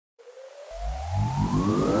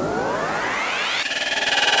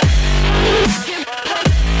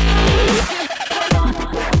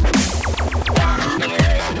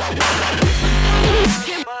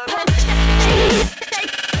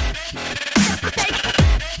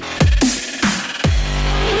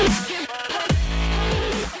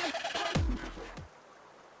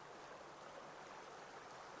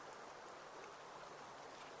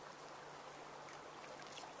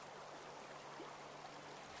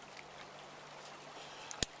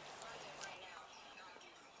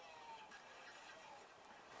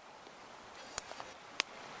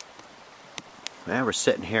Now we're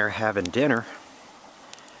sitting here having dinner,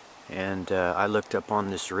 and I looked up on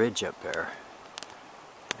this ridge up there,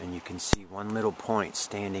 and you can see one little point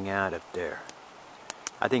standing out up there.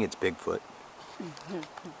 I think it's Bigfoot.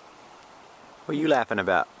 What are you laughing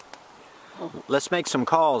about? Let's make some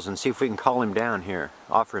calls and see if we can call him down here.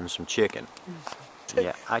 Offer him some chicken.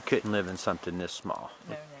 Yeah, I couldn't live in something this small.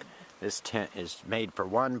 No. This tent is made for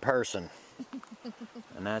one person,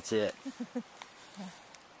 and that's it.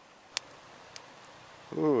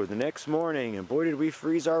 Ooh, the next morning, and boy did we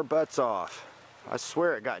freeze our butts off. I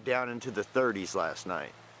swear it got down into the 30s last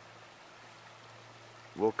night.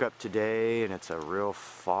 Woke up today and it's a real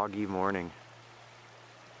foggy morning.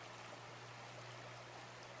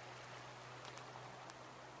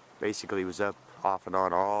 Basically was up off and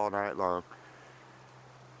on all night long,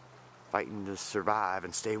 fighting to survive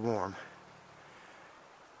and stay warm.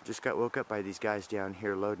 Just got woke up by these guys down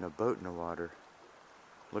here loading a boat in the water.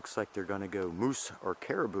 Looks like they're gonna go moose or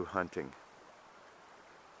caribou hunting.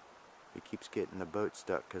 He keeps getting the boat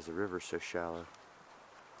stuck because the river's so shallow.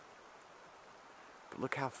 But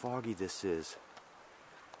look how foggy this is.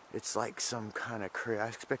 It's like some kind of crazy. I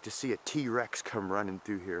expect to see a T-Rex come running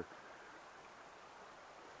through here.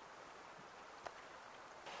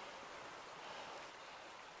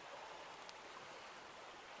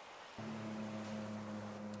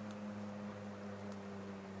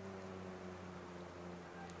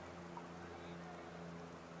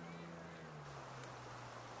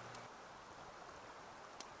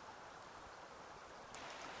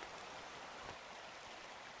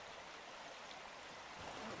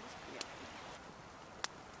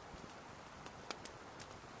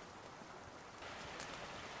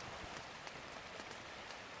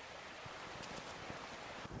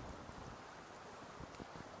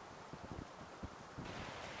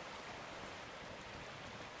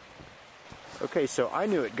 Okay, so I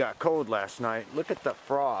knew it got cold last night. Look at the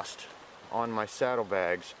frost on my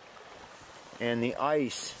saddlebags and the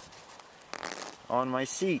ice on my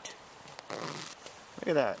seat. Look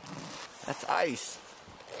at that. That's ice.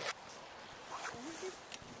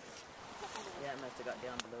 Yeah, it must have got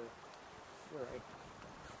down below. You're right.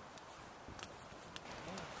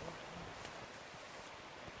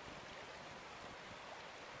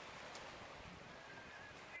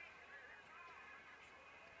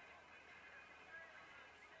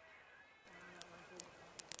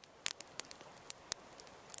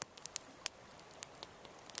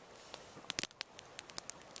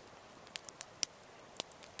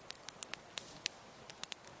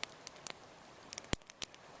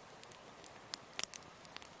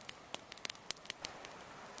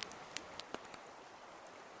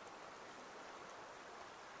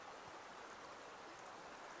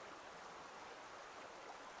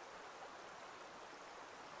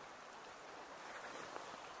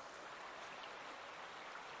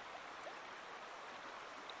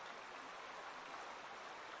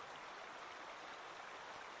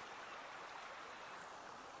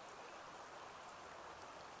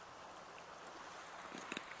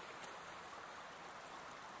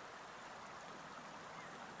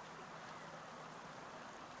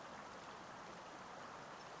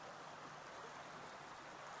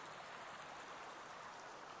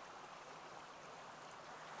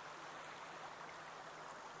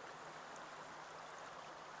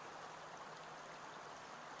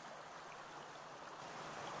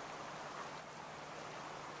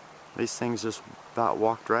 These things just about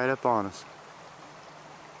walked right up on us.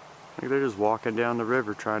 Like they're just walking down the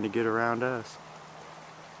river trying to get around us.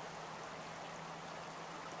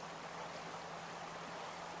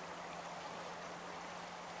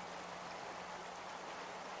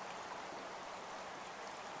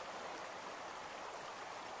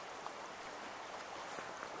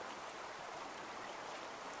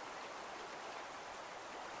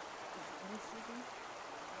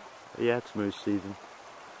 Yeah, it's moose season.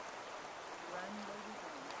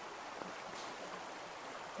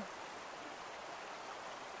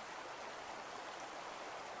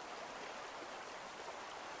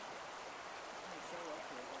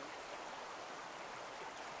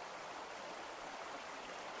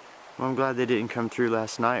 Well, I'm glad they didn't come through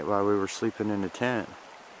last night while we were sleeping in the tent.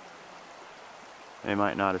 They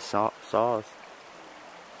might not have saw us.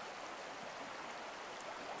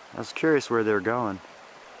 I was curious where they were going.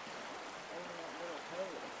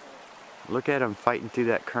 Look at him fighting through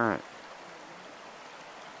that current.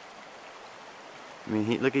 I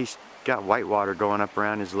mean, look, he's got white water going up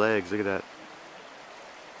around his legs. Look at that.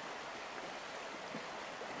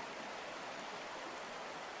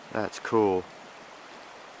 That's cool.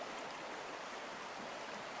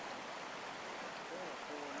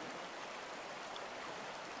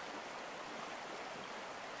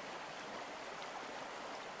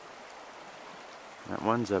 That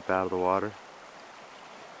one's up out of the water.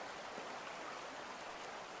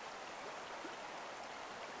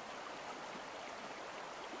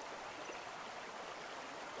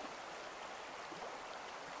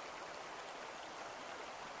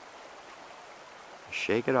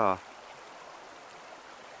 Shake it off.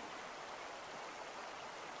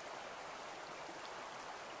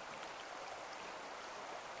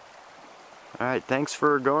 Alright, thanks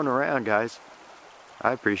for going around, guys.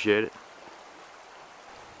 I appreciate it.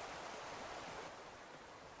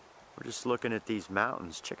 We're just looking at these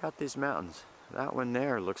mountains. Check out these mountains. That one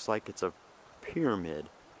there looks like it's a pyramid.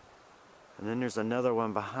 And then there's another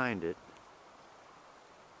one behind it.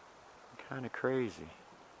 Kind of crazy.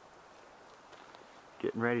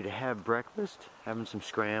 Getting ready to have breakfast, having some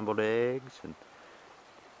scrambled eggs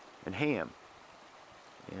and ham.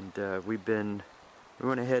 And we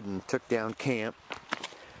went ahead and took down camp.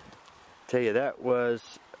 Tell you, that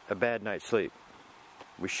was a bad night's sleep.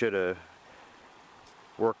 We should have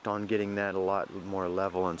worked on getting that a lot more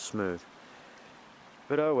level and smooth.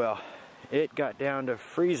 But oh well, it got down to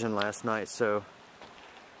freezing last night, so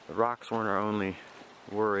the rocks weren't our only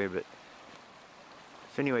worry. But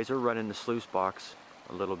so anyways, we're running the sluice box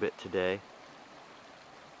a little bit today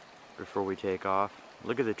before we take off.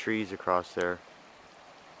 Look at the trees across there.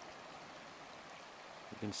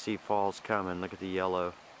 You can see fall's coming. Look at the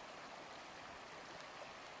yellow.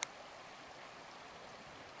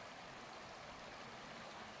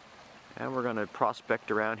 And we're going to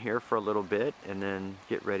prospect around here for a little bit and then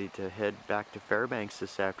get ready to head back to Fairbanks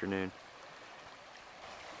this afternoon.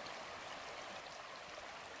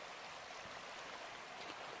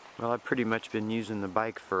 Well, I've pretty much been using the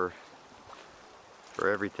bike for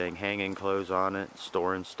everything. Hanging clothes on it,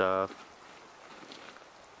 storing stuff,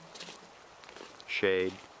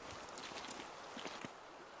 shade.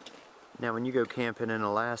 Now when you go camping in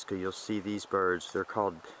Alaska, you'll see these birds. They're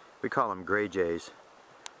called, we call them gray jays,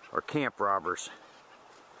 or camp robbers.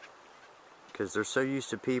 Because they're so used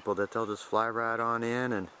to people that they'll just fly right on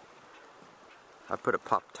in, and I put a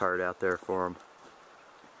Pop-Tart out there for them.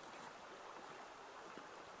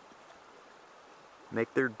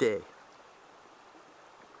 Make their day.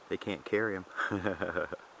 They can't carry them.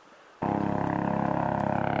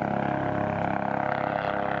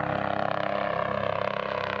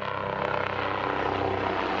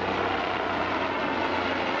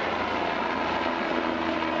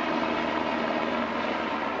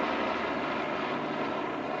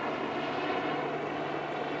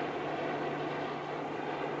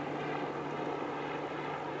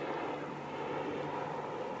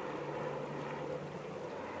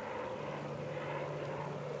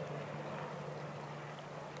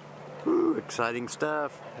 Whew, exciting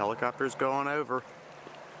stuff. Helicopter's going over.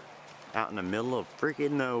 Out in the middle of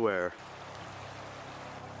freaking nowhere.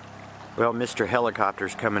 Well, Mr.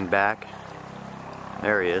 Helicopter's coming back.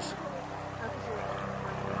 There he is.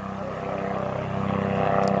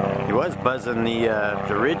 He was buzzing the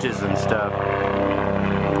ridges and stuff.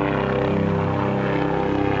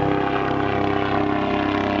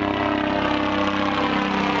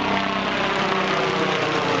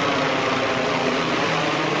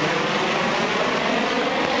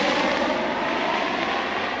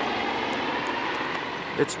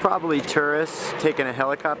 It's probably tourists taking a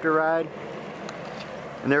helicopter ride,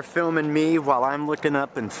 and they're filming me while I'm looking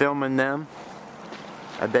up and filming them.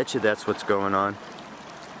 I bet you that's what's going on.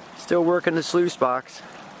 Still working the sluice box.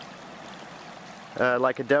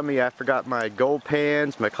 Like a dummy, I forgot my gold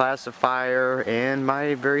pans, my classifier, and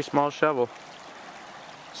my very small shovel.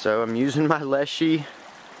 So I'm using my Leshy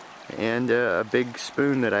and a big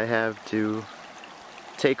spoon that I have to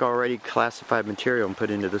take already classified material and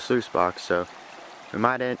put into the sluice box. So we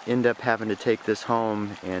might end up having to take this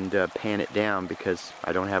home and pan it down because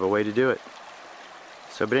I don't have a way to do it.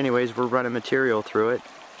 So, but anyways, we're running material through it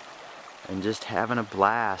and just having a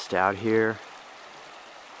blast out here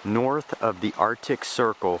north of the Arctic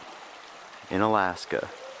Circle in Alaska.